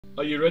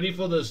Are you ready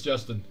for this,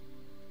 Justin?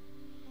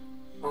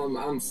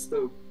 I'm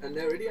stoked. And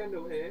they're already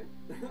underway.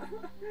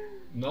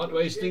 Not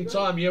wasting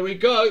time. Here we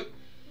go.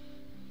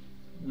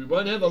 We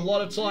won't have a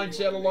lot of time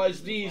to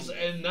analyze these,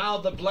 and now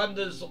the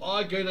blunders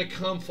are going to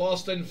come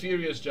fast and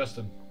furious,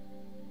 Justin.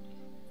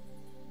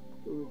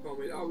 Ooh, can't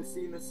wait. Are we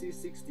seeing the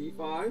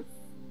C65?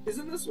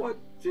 Isn't this what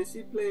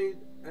Jesse played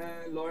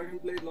and Lauren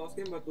played last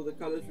game, but with the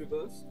colors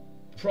reversed?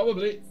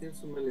 Probably. Seems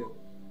familiar.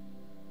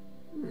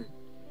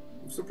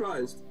 I'm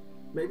surprised.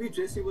 Maybe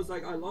Jesse was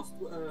like, I lost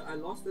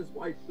as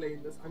white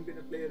playing this. I'm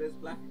gonna play it as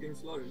black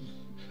against Lauren.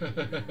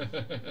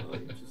 Oh,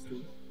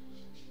 interesting.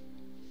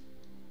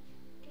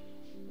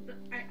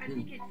 I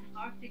think it's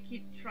hard to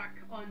keep track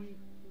on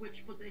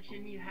which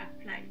position you have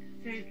played.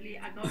 Seriously,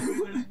 I don't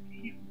remember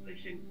any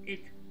position.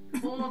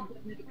 All of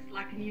them looks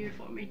like new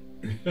for me.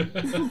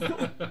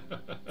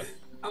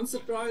 I'm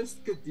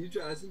surprised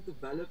Khadija hasn't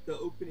developed the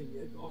opening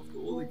yet after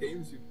all the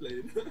games you've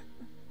played.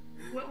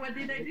 What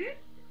did I do?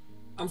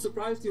 I'm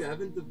surprised you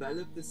haven't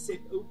developed the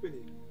set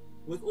opening.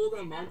 With all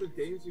the amount of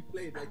games you've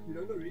played, like you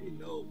don't really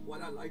know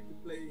what I like to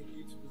play in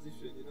each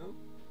position, you know?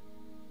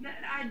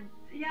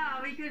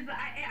 Yeah, because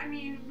I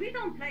mean, we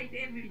don't play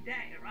it every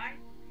day, right?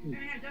 I mean,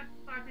 I just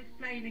started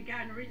playing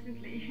again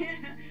recently.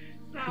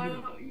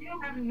 So you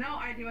have no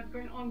idea what's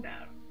going on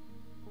there.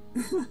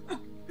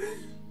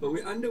 But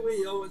we're underway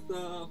here with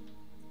the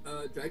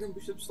Dragon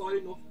Bishop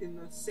starting off in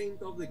the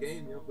center of the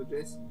game here for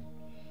Jess.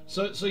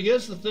 So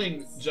here's the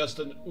thing,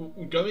 Justin.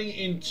 Going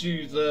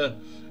into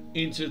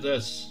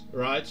this,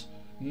 right?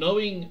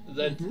 Knowing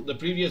that the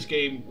previous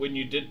game when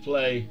you did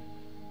play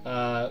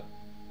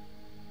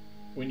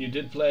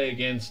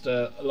against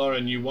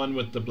Lauren, you won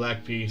with the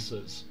black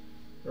pieces,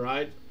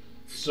 right?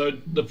 So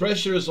the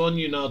pressure is on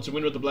you now to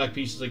win with the black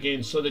pieces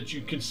again, so that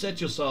you can set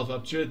yourself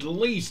up to at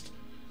least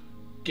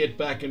get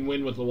back and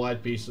win with the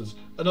white pieces.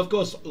 And of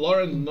course,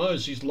 Lauren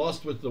knows she's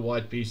lost with the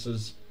white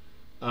pieces.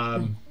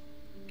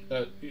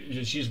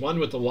 She's won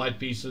with the white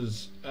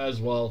pieces as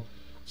well.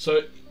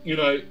 So, you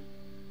know,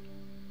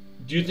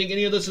 do you think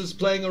any of this is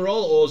playing a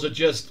role, or is it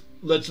just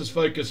let's just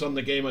focus on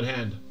the game at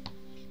hand?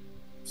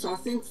 So I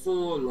think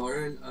for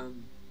Lauren,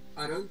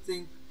 I don't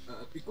think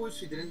because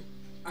she didn't.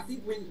 I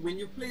think when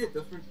you play a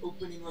different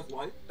opening with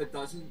white, it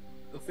doesn't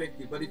affect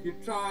you. But if you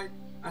try,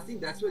 I think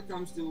that's what it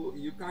comes to.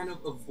 You kind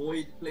of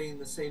avoid playing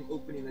the same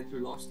opening that you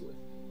lost with.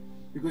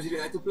 Because if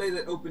you had to play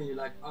that opening, you're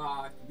like,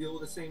 I have to deal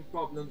with the same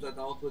problems I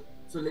dealt with.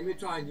 So let me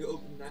try a new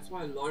opening. That's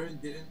why Lauren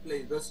didn't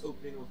play this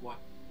opening with white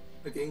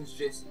against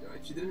Jessie,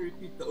 right? She didn't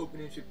repeat the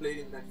opening she played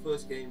in that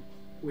first game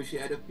where she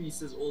had her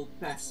pieces all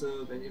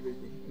passive and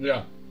everything.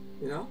 Yeah.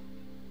 You know?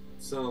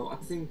 So I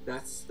think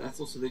that's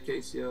also the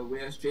case here.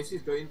 Whereas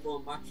Jessie's going for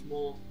a much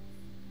more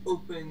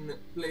open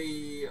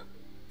play.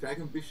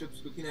 Dragon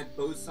Bishop's looking at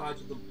both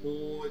sides of the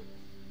board.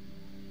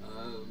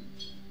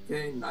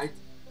 Okay, Knight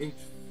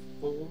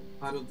H4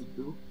 out of the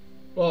blue.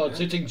 Well, it's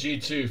hitting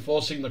G2,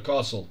 forcing the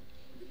castle.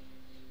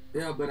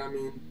 Yeah, but I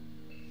mean,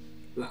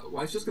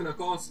 White's just gonna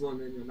castle and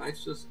then your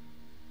Knight's just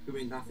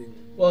doing nothing.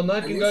 Well,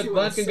 Knight can go to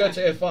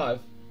F5.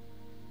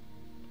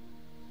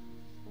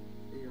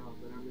 Yeah,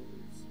 but I mean,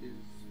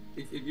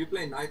 if you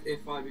play Knight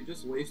F5, you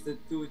just wasted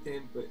 2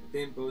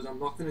 tempos. I'm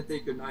not gonna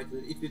take your Knight,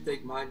 and if you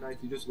take my Knight,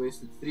 you just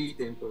wasted 3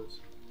 tempos.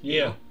 Yeah.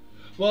 You know?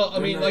 Well, I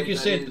mean, like you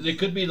said, there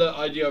could be the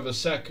idea of a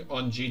sack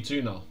on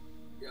G2 now.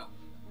 Yeah.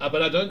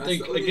 But I don't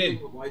think, the again,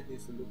 White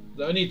needs to look.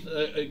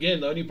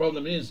 the only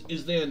problem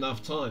is there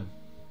enough time?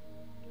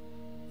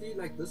 See,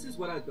 like, this is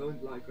what I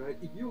don't like, right?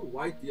 If you're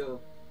White here,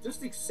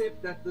 just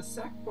accept that the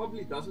sack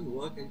probably doesn't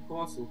work in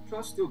castle.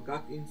 Trust your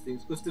gut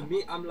instincts. Because to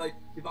me, I'm like,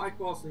 if I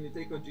castle and you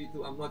take on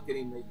G2, I'm not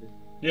getting mated.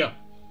 Yeah.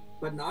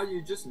 But now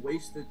you just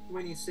wasted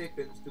 20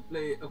 seconds to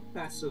play a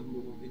passive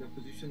move in a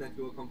position that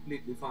you were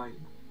completely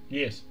fine.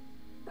 Yes.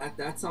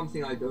 That's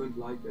something I don't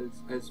like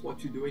as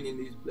what you're doing in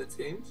these blitz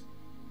games.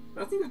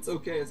 But I think it's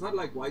okay. It's not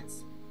like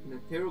White's in a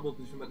terrible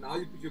position, but now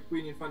you put your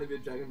queen in front of your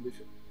Dragon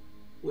Bishop.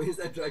 Where's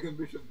that Dragon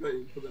Bishop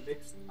going for the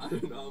next, I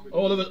don't know.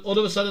 All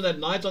of a sudden that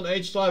Knight on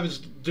H5 is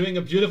doing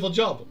a beautiful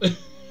job.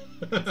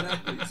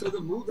 Exactly. So the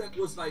move that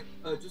was like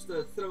just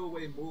a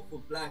throwaway move for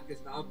black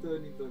is now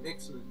turned into an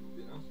excellent,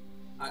 you know.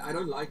 I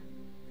don't like,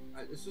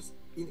 it's just,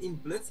 in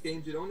blitz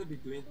games you don't want to be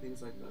doing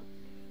things like that.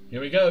 Here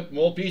we go,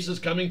 more pieces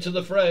coming to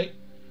the fray.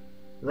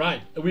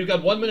 Right, we've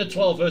got 1 minute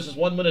 12 versus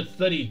 1 minute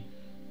 30.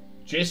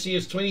 Jesse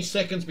is 20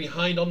 seconds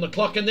behind on the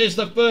clock, and there's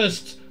the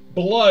first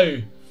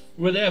blow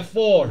with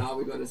F4. Now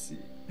we gotta see.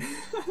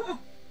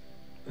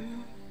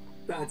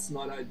 That's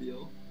not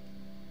ideal.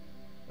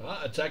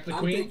 Attack the I'm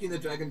queen. I'm taking the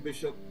Dragon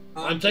Bishop.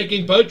 I'm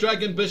taking both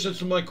Dragon Bishops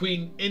for my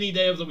queen any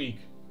day of the week.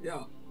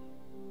 Yeah.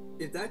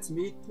 If that's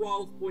me,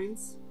 12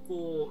 points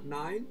for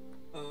 9.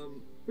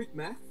 Quick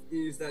math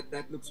is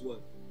that looks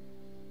worth.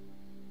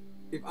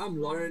 If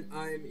I'm Lauren,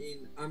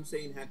 I'm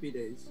saying happy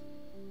days.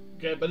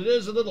 Okay, but it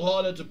is a little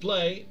harder to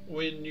play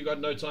when you got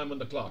no time on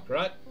the clock,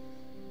 right?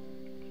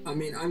 I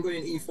mean, I'm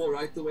going E4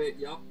 right away.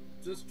 Yep.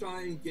 Just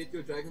try and get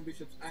your Dragon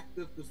Bishops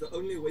active, because the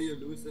only way you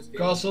lose this game...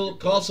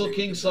 Castle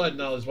kingside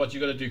now is what you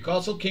got to do.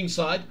 Castle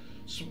kingside,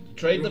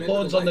 trade the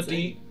pawns on the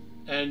D.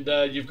 and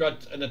you've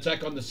got an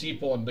attack on the c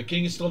pawn. The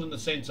king is still in the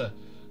center.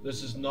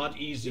 This is not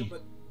easy. Yeah,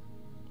 but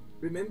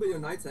remember, your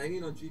knight's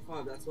hanging on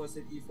g5. That's why I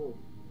said e4.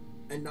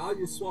 And now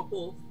you swap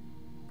off,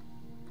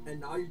 and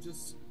now you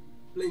just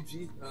play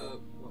g.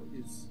 What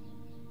is?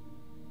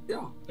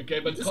 Yeah. Okay,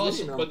 but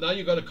castle. Now. But now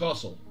you got a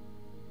castle.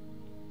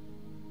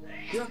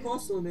 Yeah,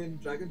 castle, and then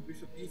dragon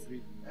bishop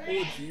e3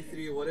 or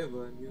g3 or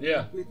whatever, and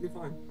you're completely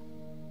fine.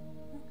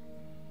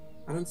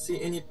 I don't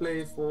see any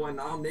play for, and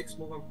now next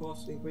move I'm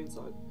castling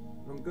queenside.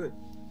 I'm good.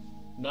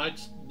 Knight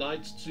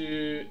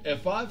to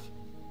f5.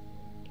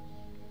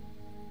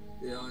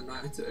 Yeah,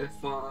 knight to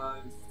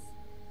f5.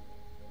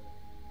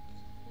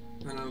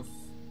 Kind of.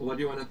 What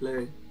do you want to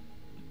play?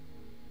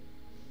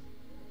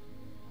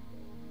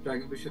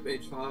 Dragon bishop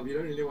h5. You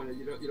don't really want to.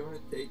 You don't want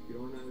to take. You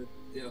don't want to.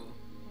 Yeah.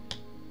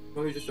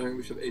 Probably just dragon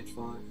bishop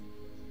h5.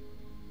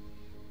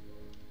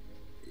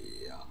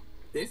 Yeah.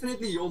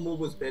 Definitely your move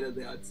was better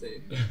there, I'd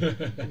say.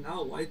 And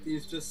now white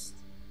is just.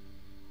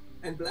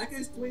 And black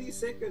is 20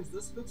 seconds.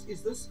 This looks.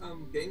 Is this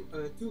game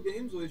 2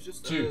 games or is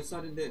just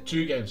sudden death?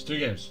 2 games. 2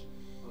 games.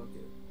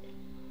 Okay.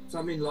 So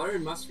I mean,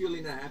 Lauren must feel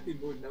in a happy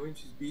mood knowing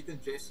she's beaten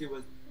Jessie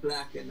with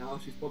black, and now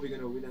she's probably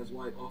gonna win as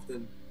white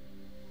often.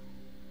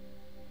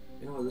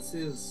 You know, this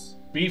is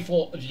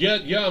b4.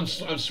 Yeah.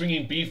 I'm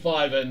swinging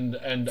b5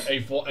 and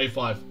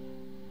a5.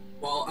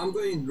 Well, I'm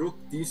going rook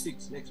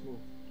d6 next move.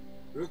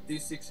 Rook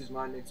d6 is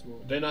my next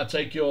move. Then I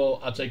take your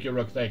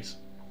rook. Thanks.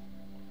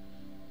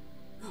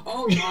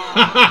 Oh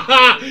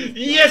no!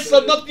 Yes,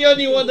 I'm not the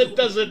only one that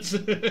does it.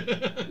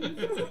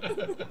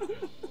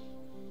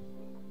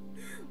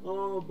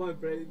 Oh, my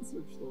brain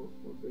switched off.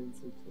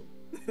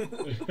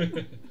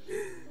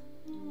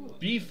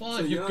 b5. So,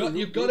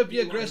 you've got to be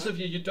aggressive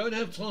here. You don't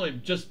have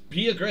time. Just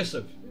be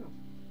aggressive.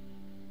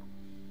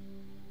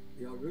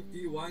 Yeah, rook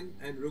d1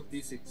 and rook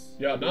d6.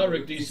 Yeah, now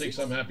rook d6.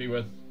 I'm happy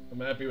with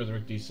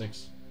rook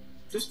d6.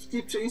 Just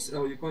keep chasing.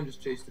 Oh, you can't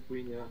just chase the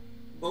queen. Yeah.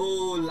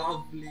 Oh,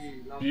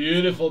 lovely.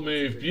 Beautiful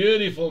move.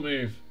 Beautiful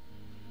move.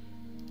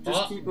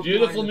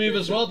 Beautiful move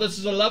as well. This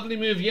is a lovely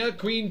move here.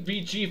 Queen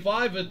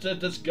bg5. It's a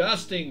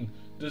disgusting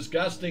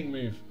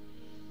move.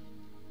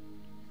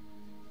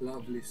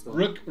 Lovely stuff.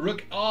 Rook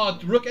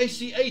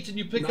ac8, and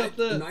you pick up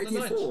the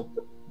 94.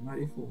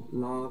 94.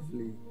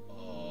 Lovely.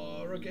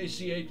 Oh, rook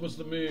ac8 was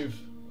the move.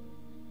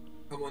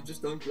 Come on,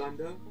 just don't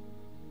blunder.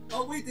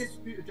 Oh wait, there's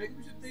dragon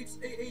bishop takes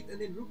a8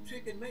 and then rook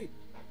check and mate.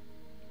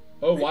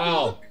 Oh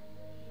wow.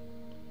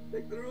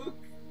 Take the rook.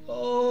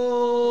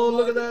 Oh,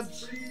 look at that.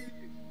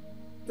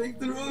 Take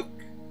the rook.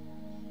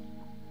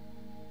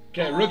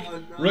 Okay,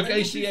 rook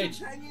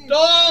ac8.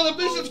 Oh, the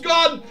bishop's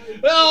gone.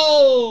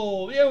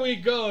 Oh, here we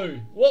go.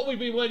 What we've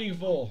been waiting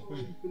for. I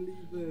can't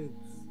believe it.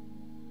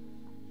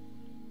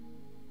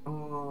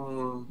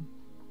 Oh.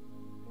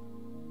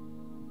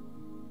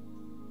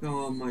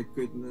 Oh my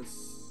goodness.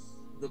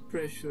 The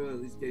pressure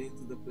is getting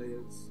to the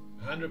players.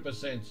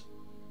 100%.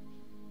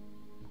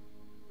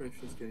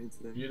 Pressure's getting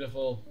to them.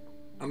 Beautiful.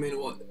 I mean,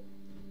 what?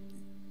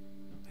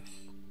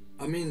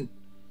 I mean,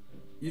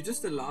 you're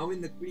just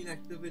allowing the queen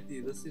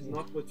activity. This is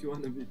not what you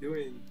want to be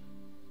doing.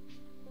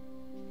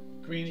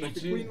 Queen like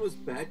e2. The queen was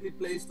badly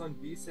placed on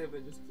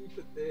b7. Just keep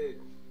it there.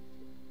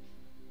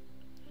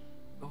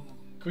 Oh,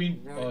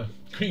 queen. right.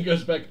 Queen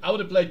goes back. I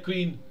would have played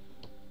queen.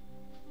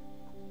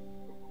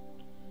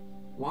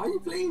 Why are you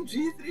playing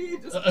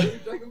g3? Just play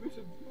dragon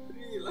bishop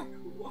g3. Like,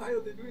 why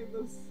are they doing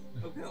this?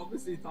 Okay,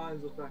 obviously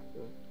time's a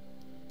factor.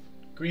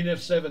 Queen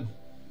f7.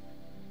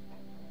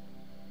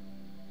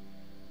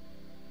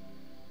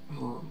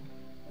 Oh.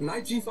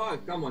 Knight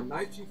g5, come on,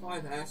 knight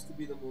g5 has to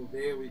be the move.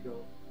 There we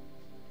go.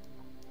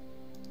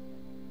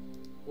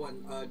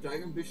 One,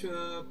 dragon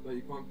bishop, but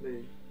you can't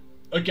play.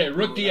 Okay,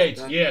 rook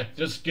d8. Yeah,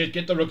 just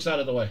get the rooks out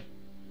of the way.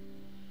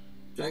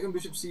 Dragon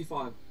bishop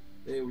c5.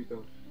 There we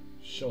go.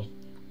 Sure.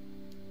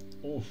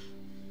 Oof.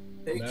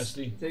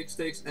 Nasty.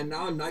 Takes, and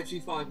now knight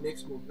g5.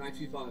 Next move, knight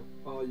g5.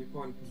 Oh, you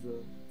can't because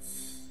the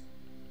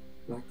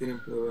black didn't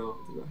play well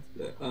with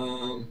the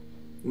black.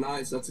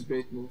 Nice. That's a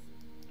great move.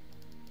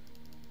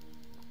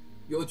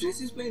 Yo,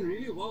 Jessie's playing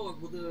really well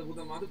with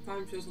the amount of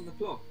time she has on the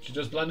clock. She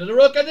just blundered a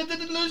rook and it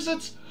didn't lose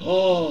it.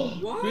 Oh,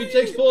 why? Queen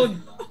takes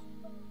pawn.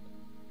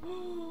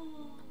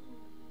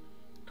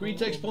 Queen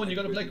takes pawn. You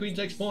got to play queen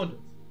takes pawn.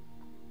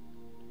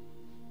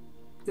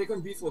 Take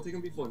on b4. Take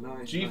on b4.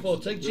 Nice. g4.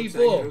 Nice. Take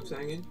g4. Rook's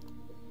hanging.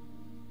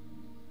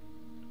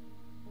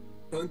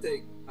 Don't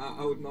take.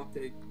 I would not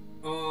take.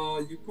 Oh,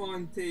 you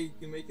can't take.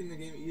 You're making the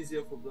game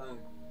easier for black.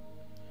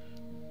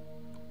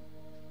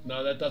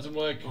 No, that doesn't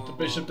work. The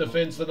bishop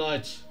defends the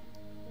knight.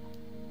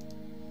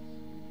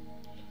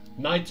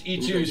 Knight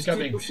e2 is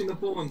coming. Pushing the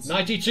pawns.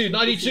 Knight e2.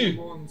 Knight e2.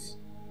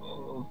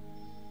 Oh.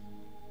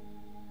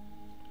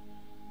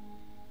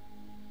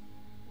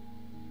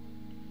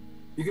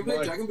 You can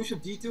play dragon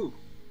bishop d2.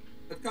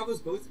 It covers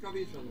both cover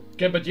each other.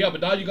 Okay, but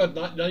now you got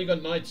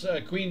knight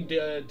queen.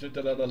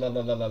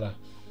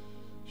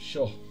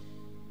 Sure.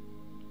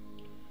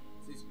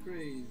 This is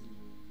crazy.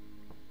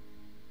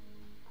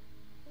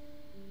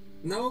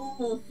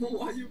 No,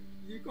 why you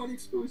can't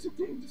expose your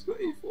king? Just go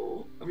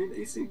a4. I mean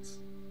a6.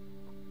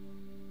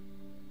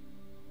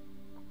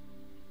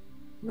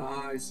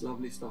 Nice,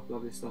 lovely stuff,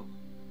 lovely stuff.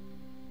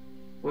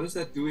 What does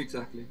that do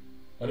exactly?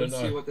 I don't Let's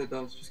see know. what that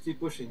does. Just keep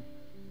pushing.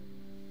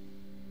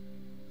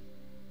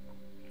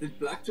 Did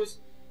black just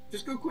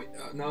go queen?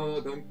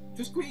 No, don't.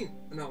 Just queen.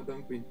 No,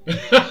 don't queen.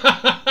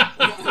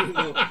 I don't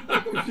know.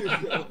 I'm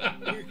confused now.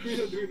 Do we queen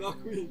or do we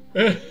not queen?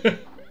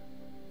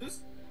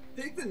 Just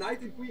take the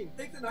knight and queen.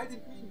 Take the knight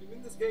and queen. You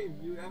win this game.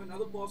 You have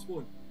another pass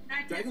pawn.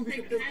 Knight Dragon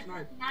bishop takes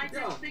knight. Knight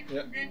Yeah. F6,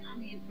 Yeah. then I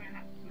mean,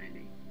 perhaps,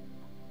 maybe.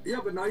 Yeah,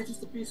 but now you're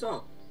just a piece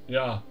up.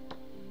 Yeah.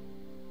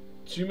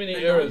 Too many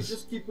And now you errors.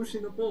 just keep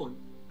pushing the pawn.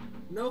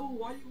 No,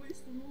 why you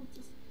waste the move?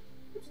 Just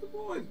push the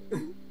pawn.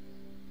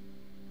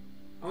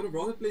 I would have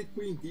rather played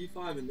queen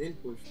d5 and then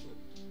pushed,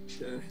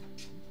 but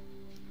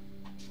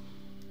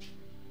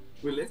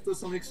we're left with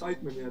some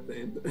excitement here at the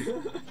end.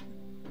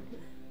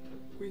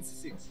 Queen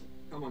c6.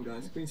 Come on,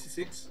 guys. Queen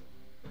c6.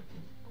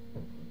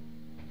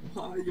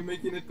 Why are you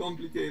making it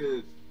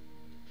complicated?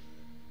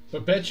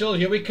 Perpetual,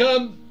 here we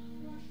come.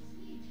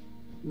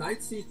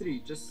 Knight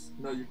c3. Just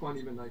no, you can't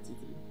even knight c3.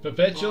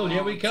 Perpetual,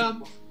 here we it's-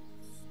 come.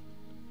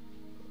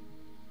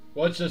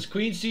 Watch this.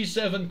 Queen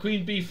c7,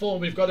 queen b4.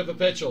 We've got a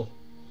perpetual.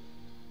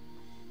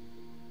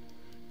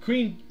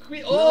 Queen. No,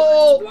 that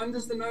Oh! just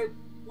blunders the knight.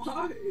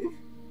 Why?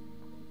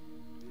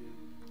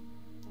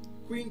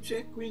 Queen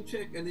check,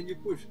 and then you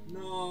push.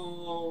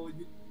 No,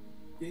 you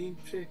game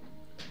check.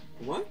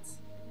 What?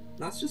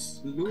 That's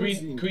just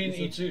losing. Queen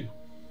Is it- e2.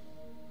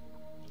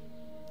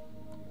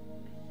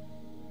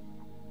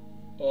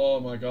 Oh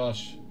my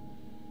gosh.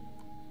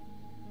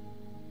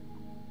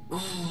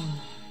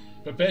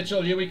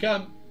 Perpetual, here we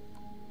come.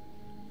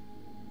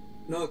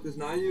 No, because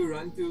now you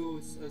run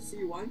to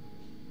c1,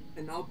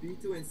 and now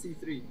b2 and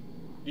c3.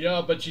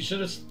 Yeah, but you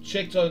should have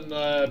checked on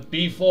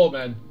b4,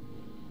 man.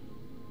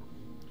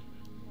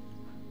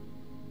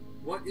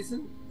 What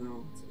isn't?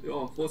 No.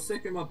 Oh, for a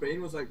second my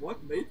brain was like,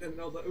 what, mate? And then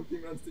I was like, okay,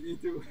 runs to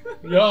e2.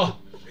 Yeah.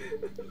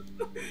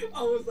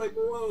 I was like,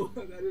 whoa,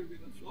 that would have been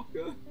a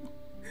shocker.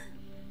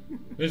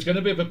 There's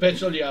gonna be a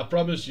perpetual here, I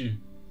promise you.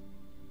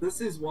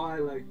 This is why,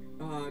 like,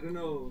 I don't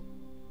know,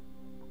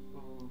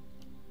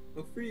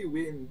 a free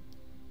win.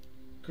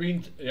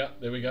 Queen, yeah,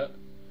 there we go.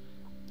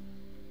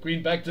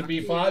 Queen back to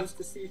King b5. runs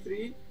to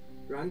c3.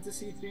 Run to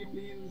c3,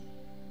 please.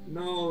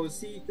 No,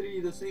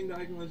 c3, the same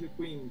diagonal as your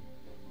queen.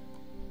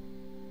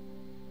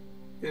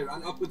 Okay,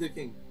 run up with your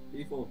king.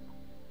 b4.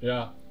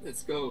 Yeah.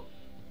 Let's go.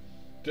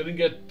 Didn't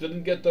get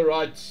the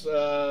right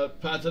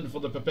pattern for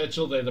the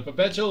perpetual there. The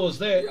perpetual was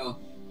there. Yeah.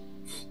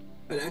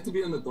 It had to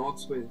be on the dark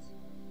squares.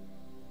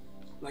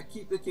 Like,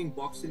 keep the king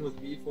boxed in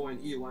with b4 and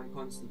e1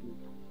 constantly.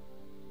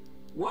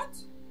 What?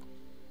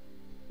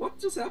 What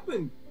just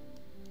happened?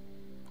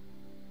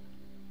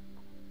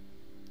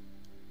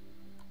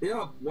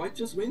 Yeah, white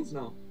just wins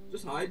now.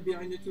 Just hide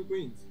behind your two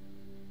queens.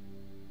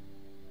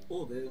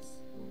 Oh, there's...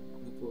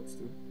 that works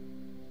too.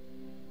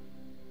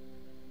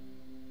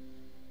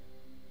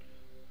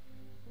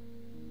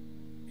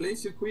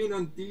 Place your queen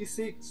on d6.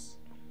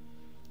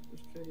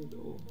 Just trade.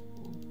 Oh.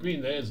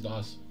 Queen there is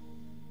nice.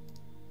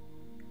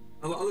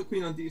 Our other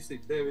queen on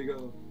d6. There we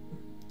go.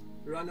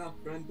 Run up,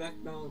 run back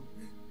down.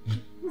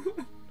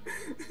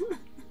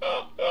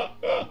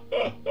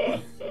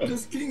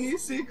 Just king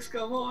e6.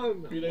 Come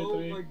on. Queen Oh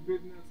a3. my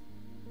goodness.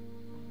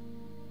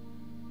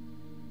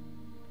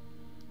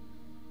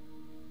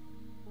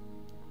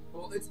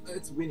 Well,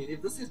 it's winning.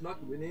 If this is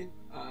not winning,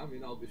 I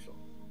mean, I'll be shocked.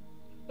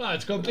 No,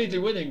 it's completely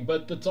winning,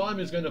 but the time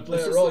is going to play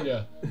It's a just role like-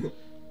 here.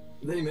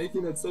 They're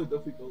making it so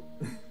difficult.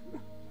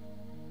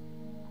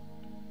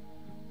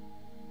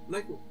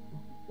 Like,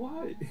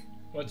 why?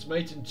 Well, it's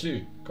mate in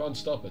 2. Can't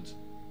stop it.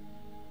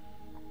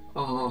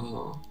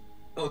 Oh.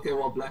 Okay,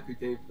 well, black who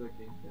gave the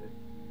king. Okay.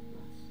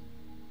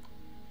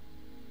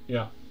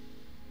 Yeah.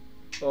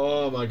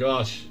 Oh my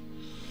gosh.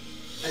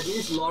 At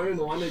least Lauren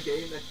won a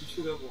game that she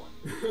should have won.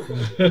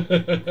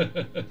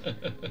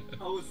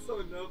 I was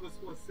so nervous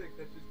for a sec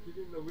that she's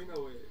giving the win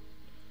away.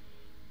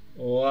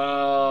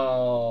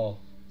 Wow.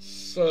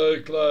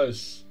 So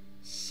close.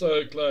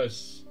 So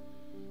close.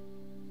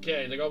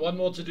 Okay, they got one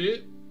more to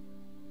do.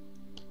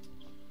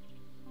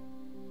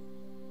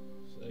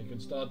 So you can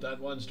start that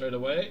one straight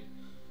away.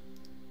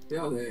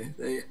 Yeah,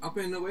 they up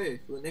and away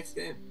for the next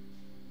game.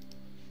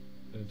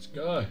 Let's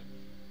go.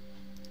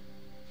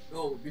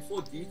 No,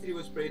 before d3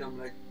 was played, I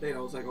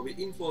was like, are we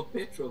in for a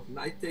Petrov?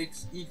 Knight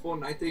takes e4,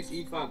 knight takes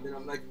e5. Then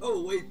I'm like,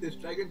 oh wait, this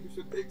dragon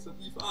bishop takes on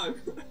e5.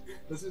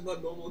 This is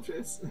not normal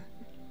chess.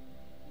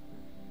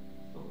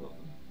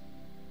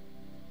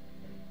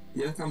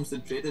 Here comes the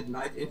dreaded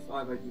knight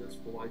f5 ideas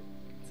for white,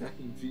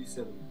 attacking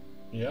g7.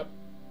 Yep.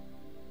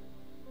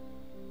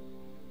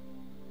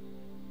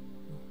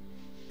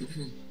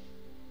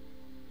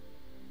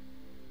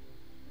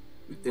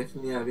 We're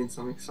definitely having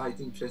some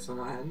exciting chess on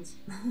our hands.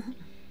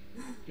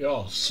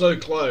 Yeah, so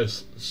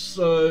close.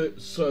 So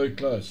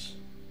close.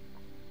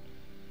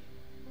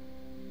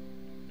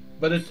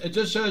 But it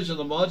just shows you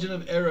the margin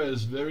of error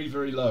is very,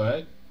 very low,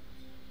 eh?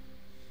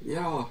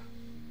 Yeah,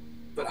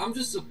 but I'm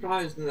just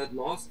surprised in that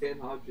last game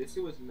how Jesse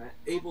was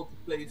able to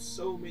play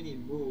so many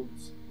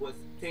moves with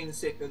 10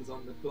 seconds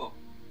on the clock.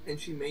 and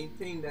she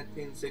maintained that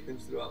 10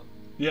 seconds throughout.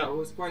 Yeah. It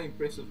was quite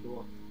impressive to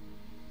watch.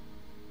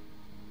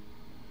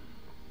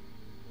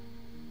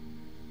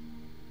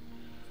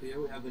 So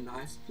here we have a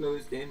nice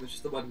close game. It's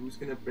just about who's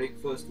going to break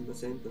first in the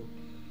center.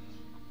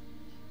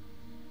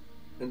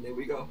 And there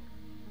we go.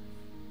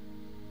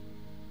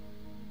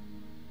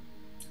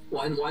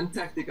 One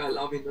tactic I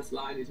love in this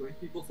line is when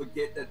people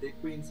forget that their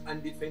queen's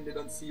undefended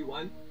on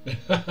c1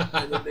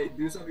 and then they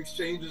do some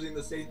exchanges in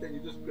the center and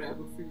you just grab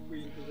a free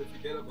queen because they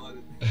forget about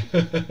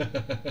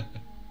it.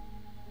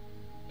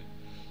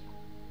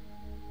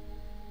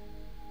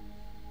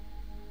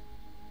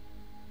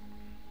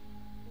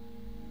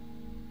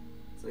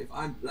 So if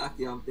I'm black,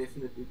 yeah, I'm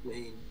definitely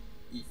playing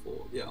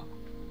e4, yeah.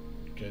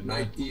 Okay,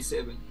 knight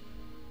d7.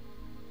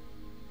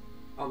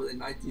 Oh, but then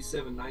knight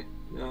d7, knight,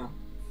 yeah.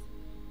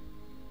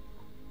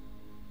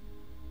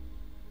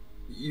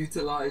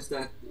 Utilize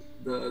that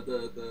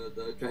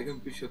the dragon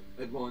bishop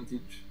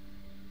advantage.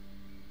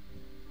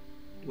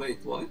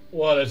 Wait, what?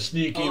 What a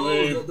sneaky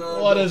move!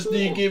 What a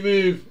sneaky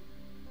move!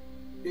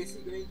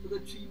 Basically going for the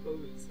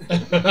cheapos.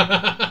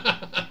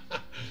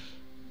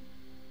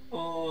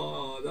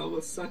 Oh, that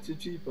was such a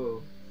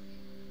cheapo.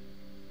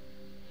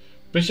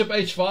 Bishop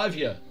h5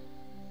 here.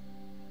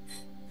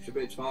 Bishop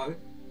h5.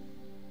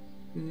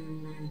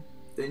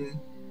 Then,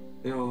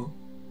 you know.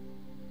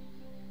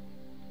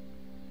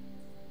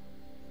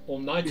 Or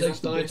knight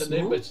takes knight and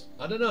then bit.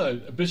 I don't know.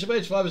 Bishop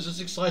h5 is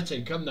just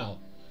exciting. Come now.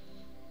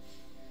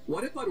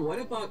 What about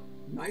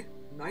knight?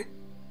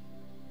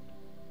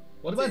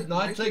 What about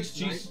knight takes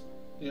g?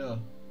 Yeah.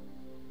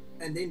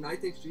 And then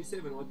knight takes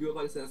g7. What do you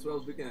about to say? That's what I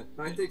was looking at.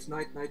 Knight takes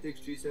knight, knight takes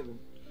g7.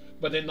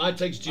 But then knight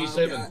takes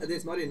g7. Okay,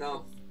 there's not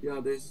enough.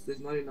 Yeah, there's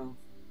not enough.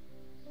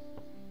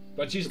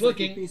 But she's it's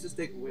looking. Like pieces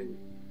take away.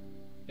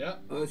 Yeah.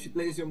 She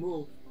plays your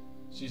move.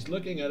 She's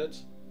looking at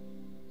it.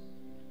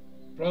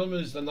 Problem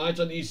is the knight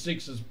on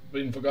e6 has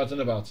been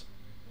forgotten about.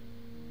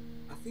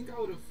 I think I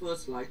would have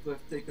first liked to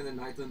have taken a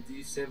knight on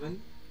d7.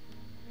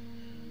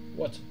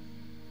 What?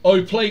 Oh,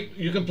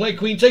 you can play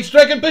queen takes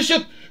dragon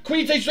bishop.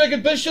 Queen takes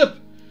dragon bishop.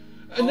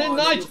 And then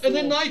knight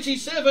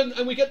e7,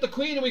 and we get the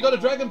queen, and we got a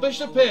dragon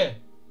bishop pair.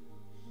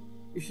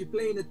 Is she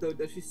playing it though?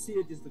 Does she see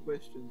it? Is the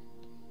question.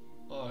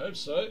 I hope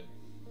so.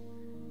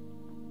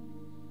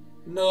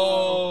 No.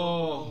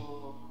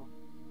 Oh.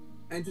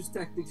 Andrew's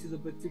tactics is a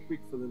bit too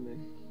quick for them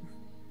then.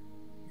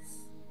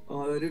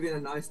 Oh, that would have been a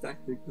nice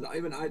tactic, because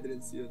even I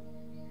didn't see it.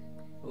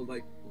 I was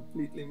like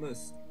completely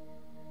missed.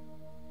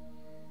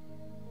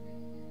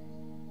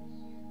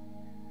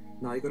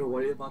 Now you gotta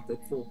worry about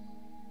that 4.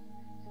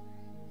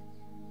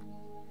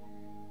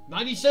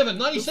 97!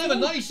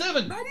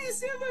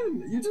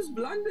 You just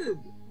blundered!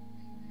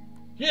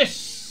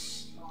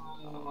 Yes!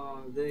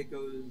 Oh, there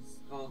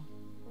goes. Oh.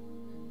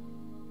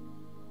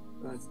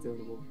 That's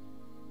terrible.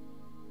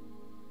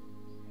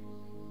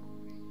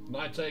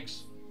 Knight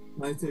takes.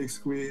 Knight takes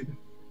queen.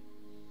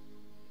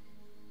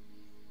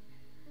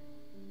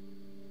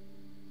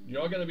 You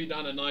are going to be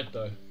down a knight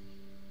though.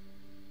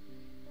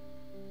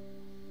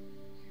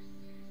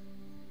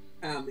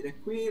 I mean, a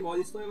queen while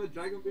you still have a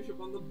dragon bishop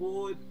on the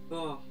board.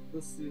 Oh,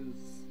 this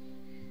is.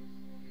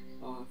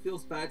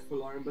 Feels bad for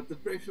Lauren, but the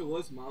pressure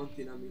was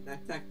mounting. I mean,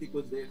 that tactic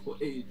was there for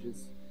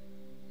ages.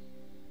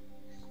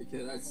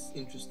 Okay, that's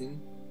interesting.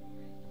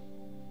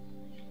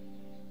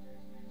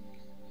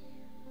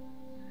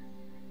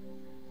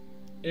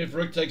 If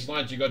rook takes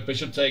knight, you got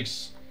bishop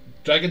takes.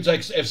 Dragon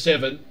takes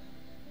f7.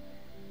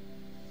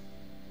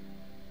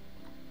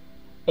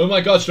 Oh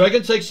my gosh,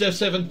 dragon takes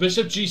f7,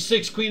 bishop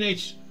g6, queen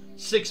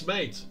h6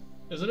 mate.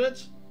 Isn't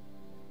it?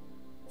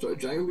 So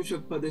dragon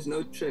bishop, but there's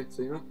no check,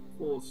 so you're not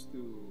forced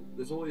to.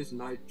 There's always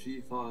knight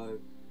g5.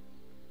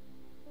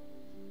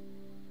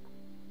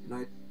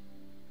 Knight.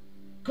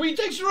 Queen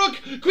takes rook!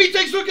 Queen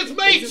takes rook, it's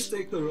mate! Just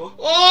take the rook.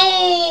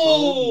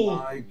 Oh!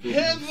 My goodness.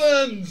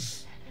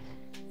 Heavens!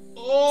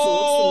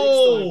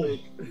 Oh! So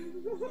what's the next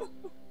time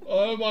break?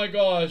 Oh my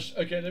gosh.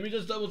 Okay, let me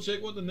just double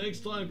check what the next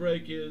time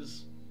break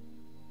is.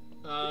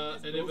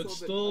 And if it's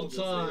still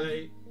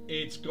tie,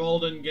 it's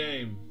golden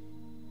game.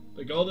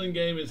 The golden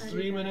game is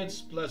 3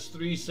 minutes plus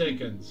 3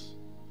 seconds.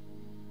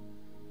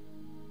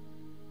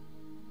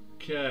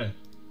 Okay.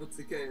 That's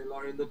okay,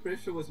 Lauren. The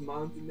pressure was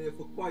mounting there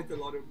for quite a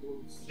lot of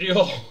moves.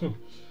 Yo.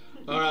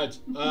 Alright,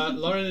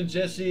 Lauren and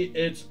Jesse,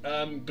 it's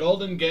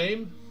golden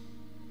game.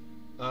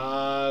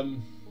 I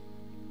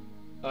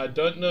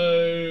don't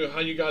know how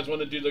you guys want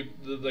to do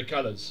the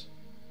colors.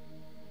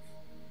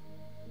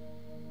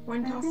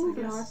 One toss, I think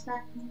last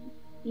time,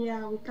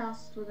 yeah, we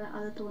tossed for the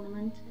other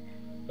tournament.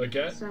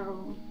 Okay.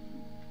 So,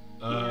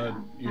 Yeah,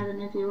 I don't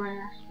know if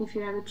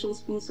you have a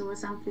chess piece or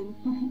something.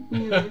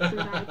 You know, if you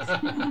like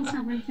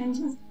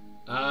something.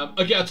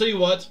 Okay, I'll tell you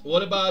what.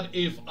 What about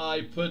if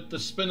I put the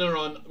spinner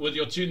on with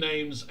your 2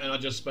 names and I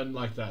just spin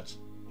like that?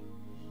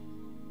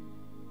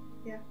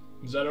 Yeah.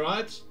 Is that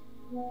alright?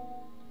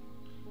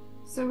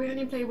 So we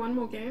only play one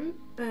more game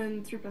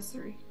and 3 plus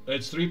 3.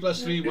 It's 3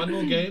 plus 3, one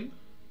more game.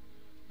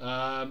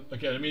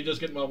 Okay, let me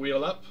just get my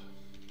wheel up.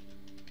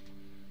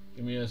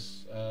 Give me a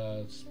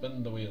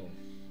spin the wheel.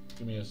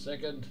 Give me a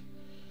second.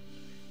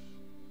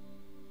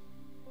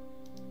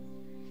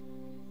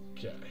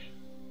 Okay.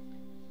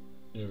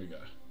 Here we go.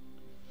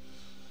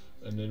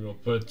 And then we'll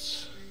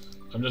put...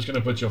 I'm just going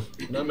to put your...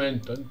 No, man,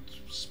 don't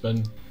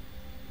spin.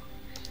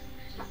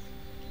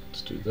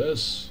 Let's do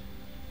this.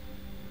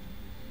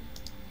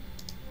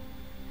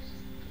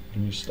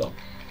 Can you stop?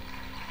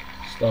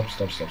 Stop.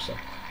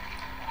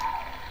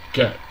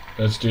 Okay,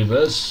 let's do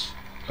this.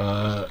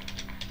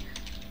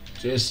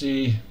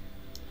 Jesse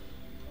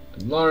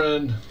and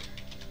Lauren.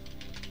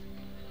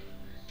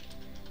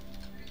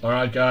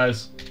 Alright,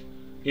 guys.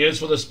 Here's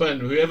for the spin.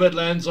 Whoever it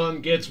lands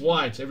on gets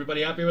white.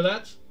 Everybody happy with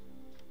that?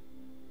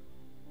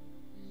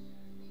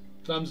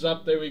 Thumbs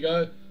up, there we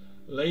go.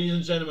 Ladies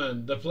and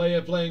gentlemen, the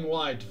player playing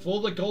white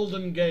for the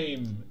golden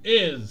game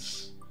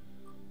is...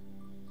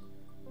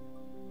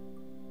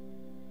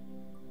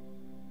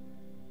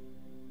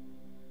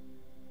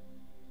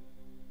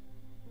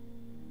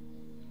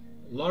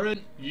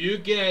 Lauren, you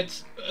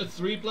get a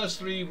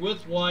 3+3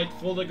 with white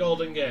for the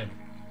golden game.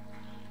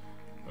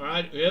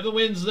 Alright, whoever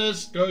wins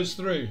this goes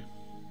through.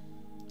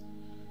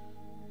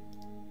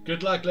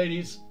 Good luck,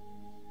 ladies.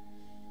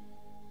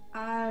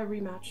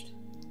 Rematched.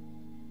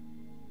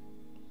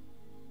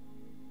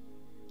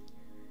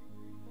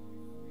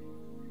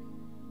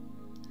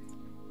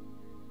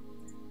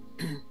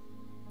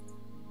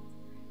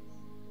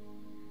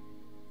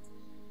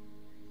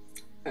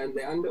 And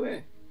the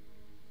underwear.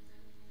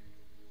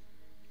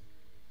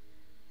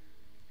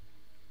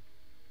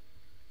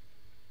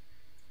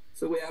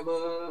 So we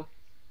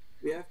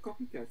have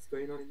copycats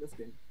going on in this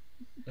game.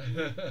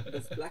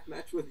 This black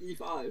match with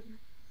E5.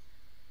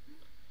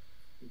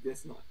 I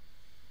guess not.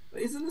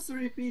 Isn't this a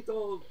repeat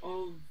of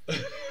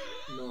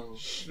no?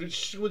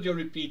 Should you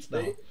repeat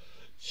now?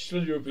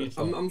 Should you repeat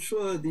now? I'm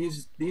sure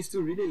these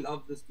two really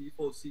love this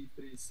D4,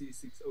 C3,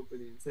 C6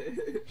 opening. I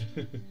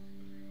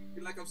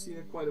feel like I've seen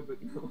it quite a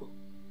bit now.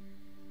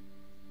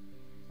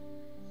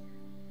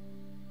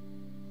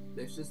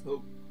 Let's just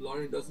hope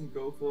Lauren doesn't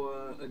go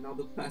for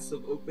another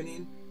passive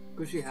opening,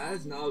 because she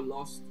has now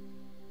lost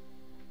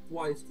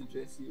twice to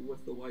Jesse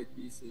with the white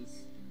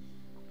pieces.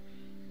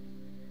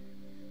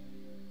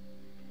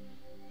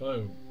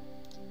 Oh,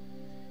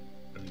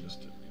 let me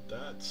just delete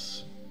that.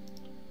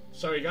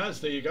 Sorry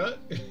guys, there you go.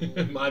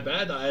 My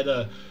bad, I had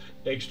a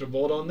extra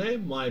board on there.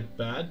 My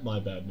bad.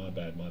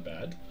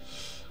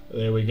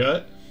 There we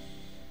go.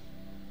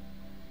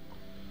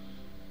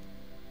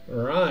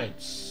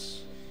 Right.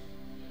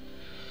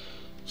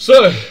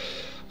 So,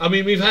 I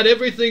mean, we've had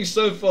everything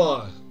so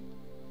far.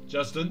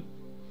 Justin?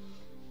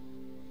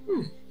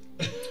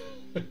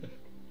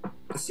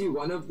 I see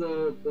one of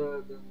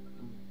the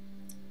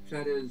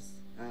chatters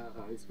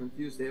is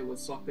confused there with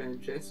soccer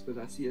and chess, but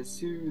I see a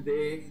Sue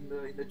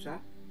there in the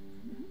chat.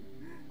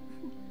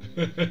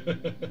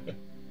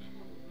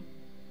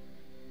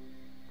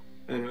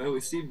 Anyway, we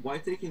see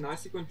white taking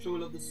nicely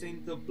control of the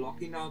center,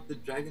 blocking out the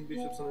dragon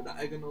bishops on the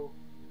diagonal.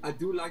 I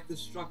do like the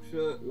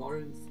structure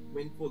Lawrence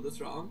went for this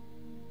round.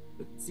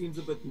 It seems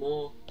a bit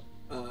more,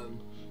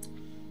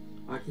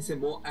 I can say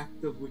more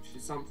active, which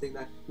is something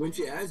that when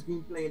she has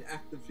been playing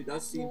active, she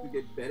does seem to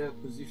get better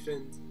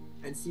positioned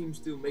and seems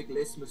to make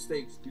less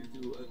mistakes due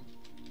to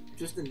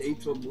just the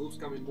nature of moves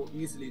coming more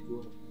easily to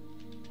her.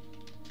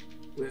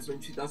 Whereas when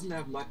she doesn't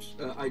have much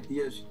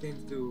idea, she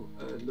tends to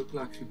look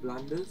like she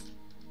blunders.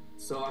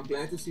 So I'm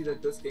glad to see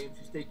that this game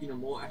she's taking a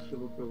more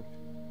active approach.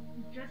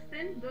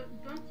 Justin,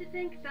 don't you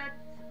think that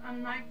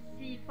knight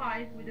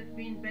c5 would have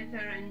been better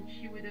and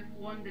she would have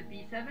won the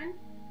b7?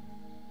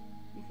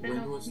 Instead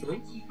of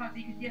e5,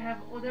 because you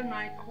have other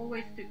knights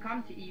always to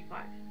come to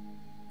e5.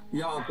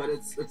 Yeah, but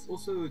it's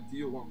also, do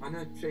you want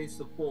to chase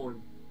a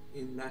pawn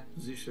in that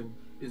position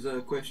is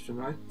a question,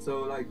 right?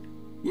 So like,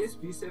 yes,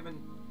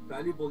 b7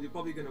 valuable, you're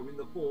probably going to win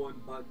the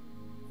pawn, but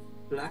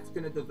black's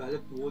going to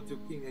develop towards your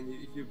king, and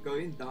if you're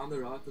going down the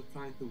route of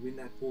trying to win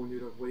that pawn,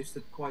 you'd have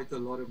wasted quite a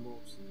lot of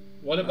moves.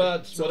 What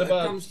about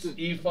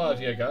e5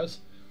 here, guys?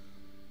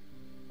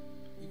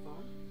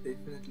 e5,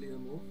 definitely a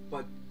move,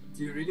 but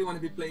do you really want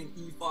to be playing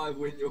e5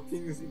 when your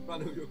king is in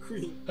front of your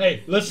queen?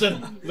 Hey,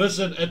 listen,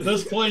 at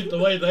this point, the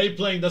way they're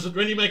playing, does it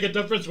really make a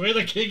difference where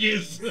the king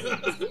is?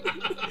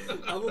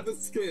 I'm a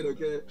bit scared,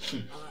 okay?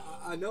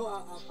 I know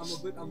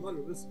I'm not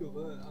a risk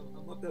averse.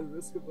 I'm not that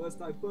risk averse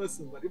type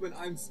person, but even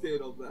I'm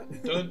scared of that.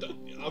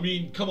 I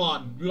mean, come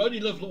on. We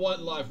only live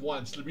one life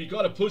once. We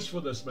gotta push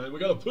for this, man. We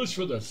gotta push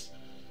for this.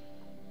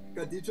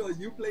 Khadija, are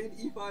you playing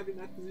e5 in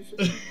that position?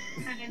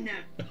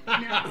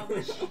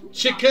 No.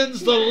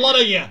 Chickens, the lot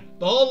of you.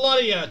 The whole lot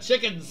of you.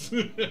 Chickens.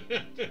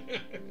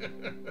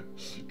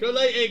 Go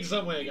lay eggs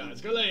somewhere,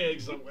 guys. Go lay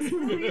eggs somewhere.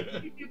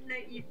 If you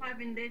play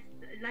e5 in this,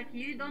 like,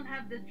 you don't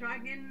have the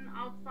dragon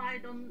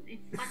outside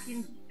it's stuck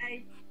in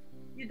space.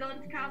 You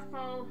don't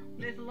castle.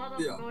 There's a lot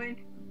of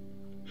going.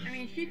 I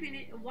mean,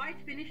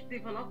 white finished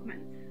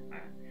development.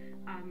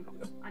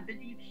 I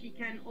believe she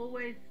can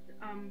always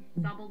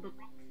double the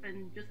box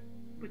and just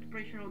put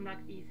pressure on that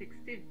e6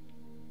 too.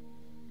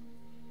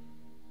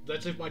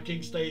 That's if my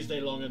king stays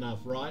there long enough,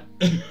 right?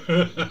 That's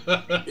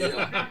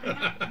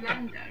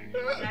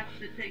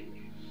the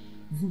thing.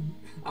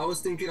 I was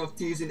thinking of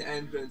teasing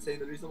Andrew and saying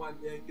the reason why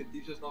me and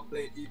Khadijah's not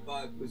playing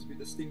E5 was we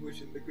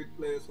distinguishing the good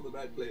players from the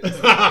bad players.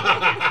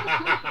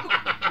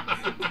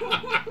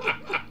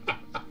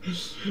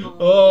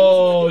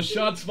 Oh,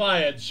 shots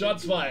fired!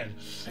 Shots fired!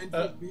 And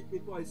he beat me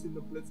twice in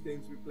the Blitz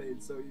games we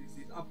played, so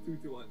he's up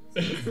 2-1.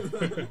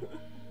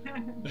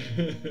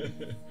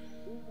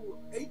 Ooh,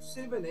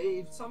 H7,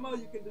 if somehow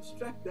you can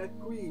distract that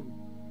queen.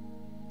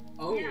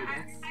 Oh,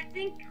 yeah, I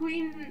think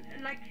queen,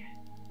 like,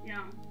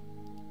 yeah,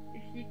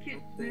 if you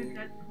could move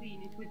that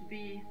queen, it would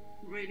be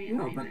really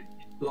amazing.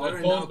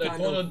 That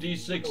pawn on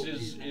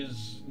d6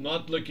 is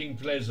not looking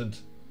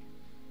pleasant.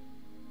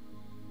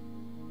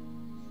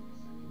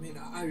 I mean,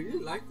 I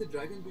really like the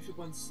dragon bishop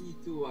on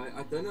c2.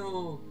 I don't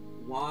know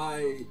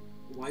why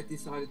White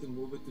decided to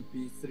move it to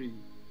b3.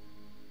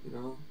 You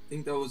know, I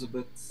think that was a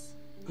bit...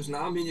 Because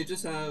now, I mean, you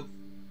just have...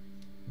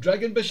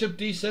 Dragon bishop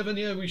d7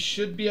 here, we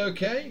should be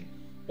okay?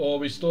 Or are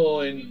we still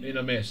in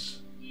a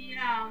mess?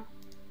 Yeah.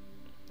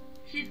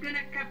 She's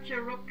gonna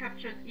capture, rook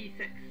captures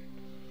e6.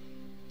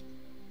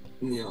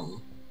 Yeah.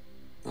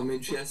 I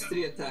mean, she has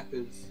 3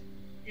 attackers.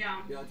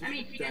 Yeah. I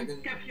mean, she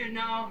can capture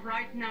now,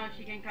 right now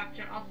she can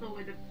capture also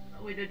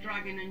with a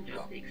dragon and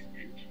just the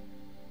exchange.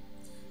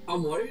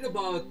 I'm worried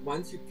about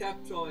once you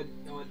capture on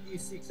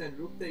e6 and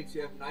rook takes,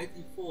 you have knight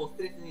e4,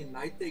 threatening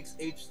knight takes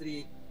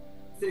h3,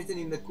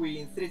 threatening the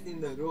queen, threatening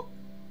the rook.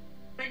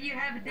 But you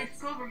have a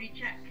discovery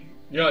check.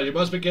 Yeah, you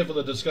must be careful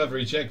of the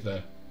discovery check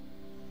there.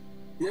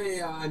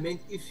 Yeah, I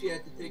meant if she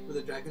had to take with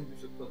the dragon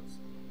bishop first.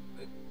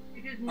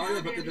 Because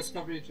now but the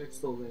discovery check's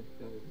still there.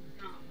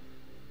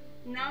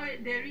 Now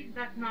there is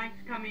that knight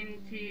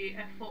coming to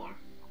f4.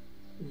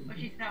 But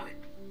she's now it.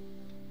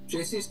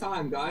 Jesse's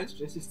time, guys.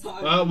 Jesse's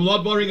time. I'm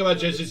not worrying about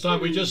Jesse's time.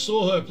 We just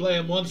saw her play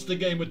a monster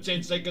game with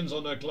 10 seconds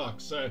on her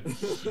clock. So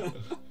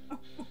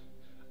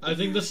I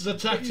think this is a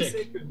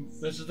tactic.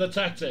 This is the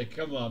tactic.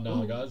 Come on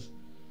now, guys.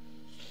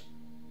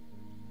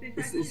 This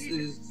actually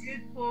is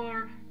good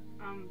for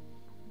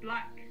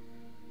black.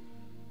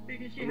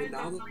 Because she has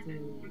that knight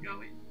for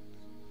going.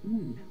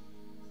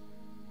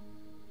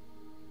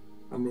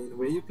 I mean,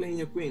 where are you playing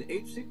your queen?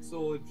 H6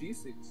 or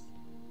G6?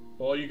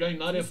 Or you're going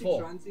knight f4.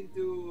 G6 runs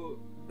into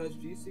plus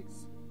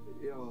G6.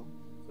 Yeah,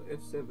 so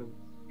F7.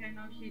 Yeah,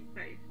 now she's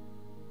safe.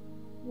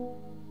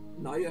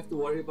 Now you have to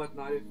worry about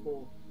knight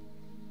f4.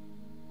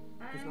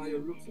 Because now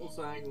your rook's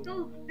also hanging. It's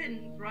still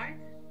pinned, right?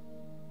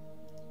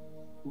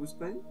 Who's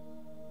pinned?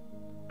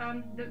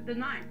 The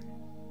knight.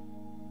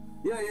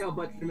 Yeah,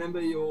 but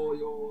remember your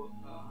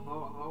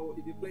how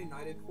if you play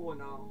knight f4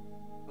 now.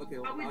 Okay,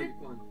 well now you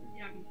can't.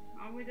 Yeah,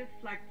 I would have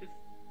like just.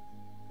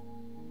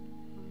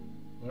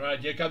 Alright,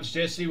 here comes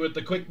Jessie with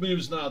the quick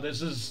moves now.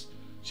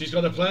 She's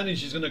got a plan and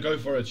she's going to go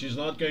for it. She's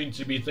not going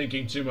to be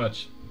thinking too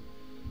much.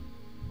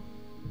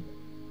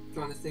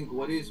 Trying to think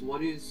what is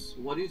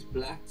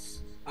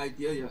black's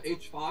idea here.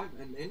 H5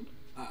 and then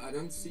I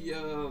don't see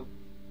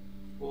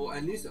or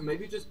at least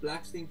maybe just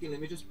black's thinking, let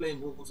me just play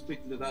moves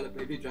quick to develop.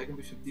 Maybe dragon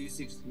bishop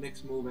d6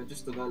 next move and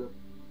just develop.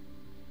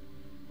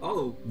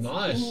 Oh,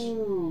 nice.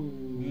 Ooh.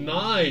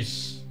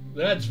 Nice.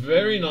 That's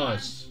very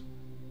nice.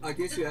 I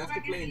guess you have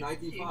to play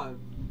knight e5.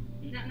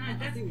 No,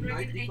 I think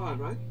knight e5,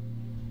 right?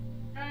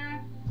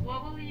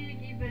 What will you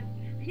give it?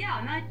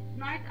 Yeah,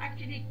 knight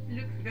actually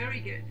looks very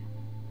good.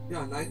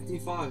 Yeah, knight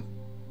e5.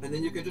 And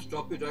then you can just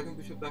drop your dragon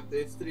bishop back to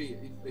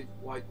f3 if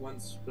white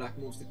wants black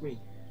moves the queen.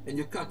 And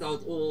you cut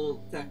out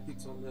all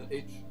tactics on the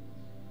h.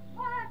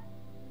 What?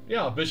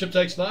 Yeah, bishop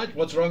takes knight.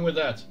 What's wrong with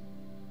that?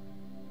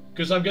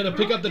 Because I'm going to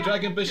pick up the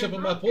dragon bishop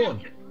and my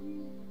pawn.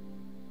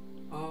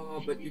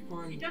 Oh, but you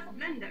can't. You just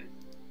blend them.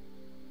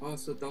 Oh,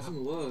 so it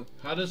doesn't work.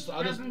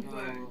 Doesn't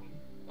work.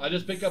 I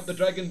just pick up the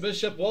dragon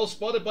bishop. Well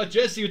spotted by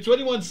Jessie with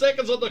 21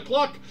 seconds on the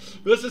clock.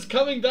 This is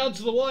coming down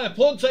to the wire.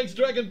 Pawn takes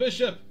dragon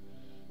bishop.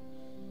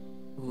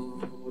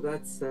 Oh,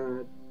 that's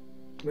sad.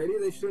 Maybe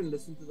they shouldn't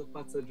listen to the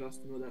Patsa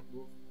Justin with that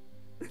move.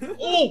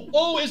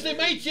 Oh, is there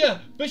mate here?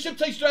 Bishop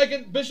takes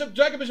dragon bishop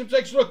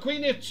takes rook,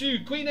 queen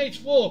f2, queen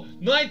h4,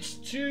 knight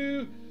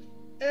to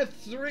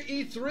f3,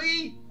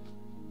 e3.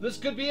 This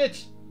could be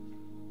it.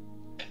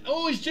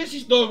 Oh, is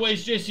Jesse's... No way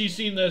is Jesse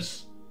seen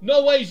this.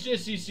 No way is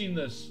Jesse seen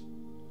this.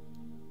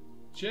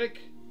 Check.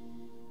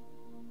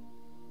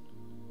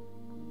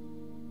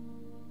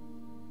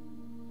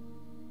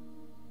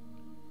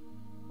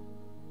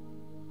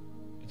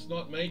 It's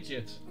not mate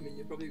yet. I mean,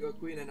 you probably got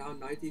queen and now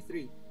knight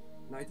e3.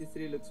 Knight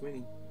e3 looks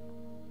winning,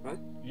 right?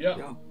 Yeah.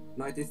 Yeah.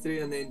 Knight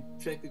e3 and then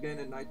check again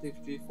and knight takes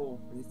g4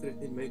 and he's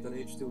threatening mate on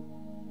h2.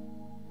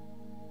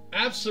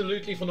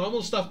 Absolutely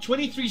phenomenal stuff.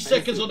 23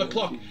 seconds on the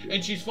clock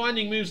and she's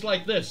finding moves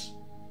like this.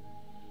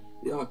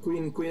 Yeah,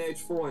 queen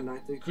h4 and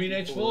knight takes queen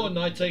h4 and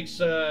knight takes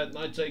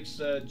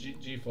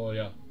g4,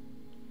 yeah.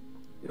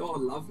 Yeah,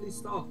 lovely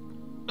stuff.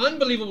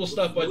 Unbelievable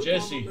stuff by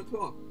Jessie.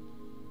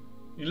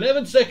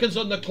 11 seconds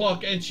on the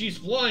clock and she's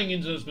flying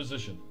into this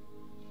position.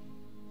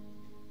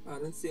 I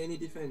don't see any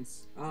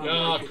defense.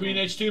 Yeah, queen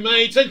h2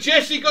 mates, and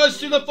Jessie goes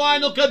to the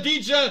final.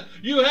 Khadija,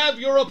 you have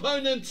your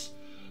opponents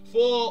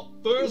for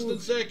first and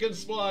second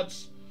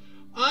spots.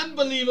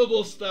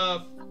 Unbelievable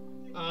stuff.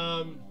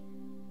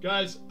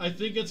 Guys, I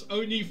think it's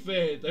only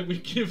fair that we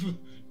give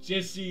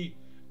Jesse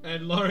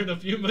and Lauren a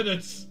few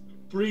minutes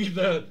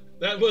breather.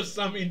 That was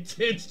some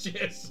intense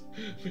chess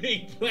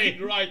being played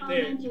right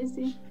there. Oh,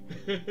 Jesse.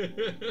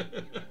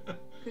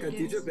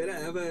 Khadija better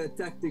have her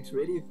tactics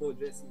ready for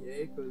Jesse,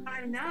 eh? Cause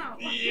I know.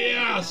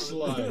 Yeah,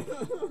 Sly.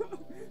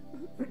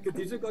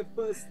 Khadija got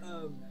first,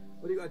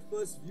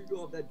 first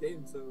view of that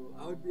game, so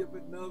I would be a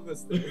bit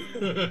nervous there.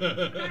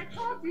 I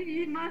told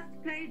you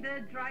must play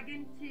the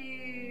dragon to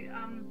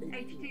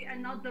H2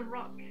 and not the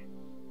rock,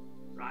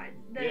 right?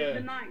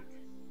 The knight.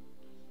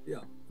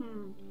 Yeah.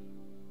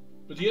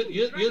 But Dragon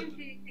you to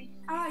H2,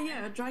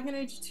 Yeah, Dragon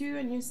Age 2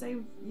 and you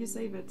save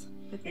it.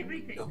 I think.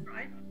 everything,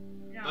 right?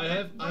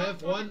 Yeah, I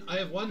have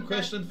one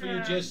question for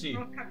you, Jesse.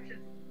 rock captures.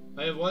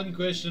 I have one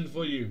question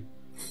for you.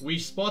 We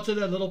spotted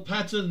a little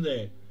pattern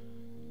there.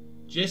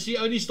 Jesse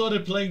only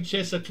started playing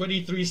chess at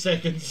 23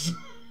 seconds.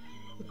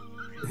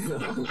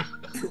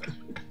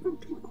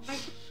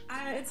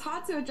 It's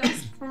hard to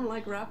adjust from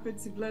like rapid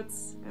to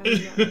blitz, and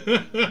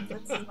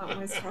blitz is not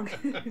my strong.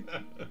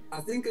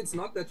 I think it's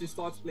not that she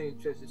starts playing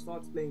chess, she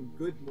starts playing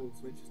good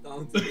moves when she's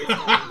down to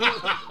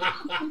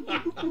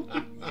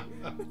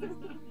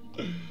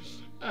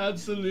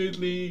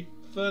Absolutely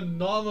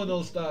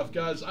phenomenal stuff,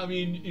 guys. I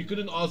mean, you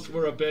couldn't ask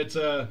for a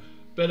better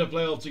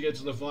playoff to get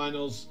to the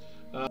finals.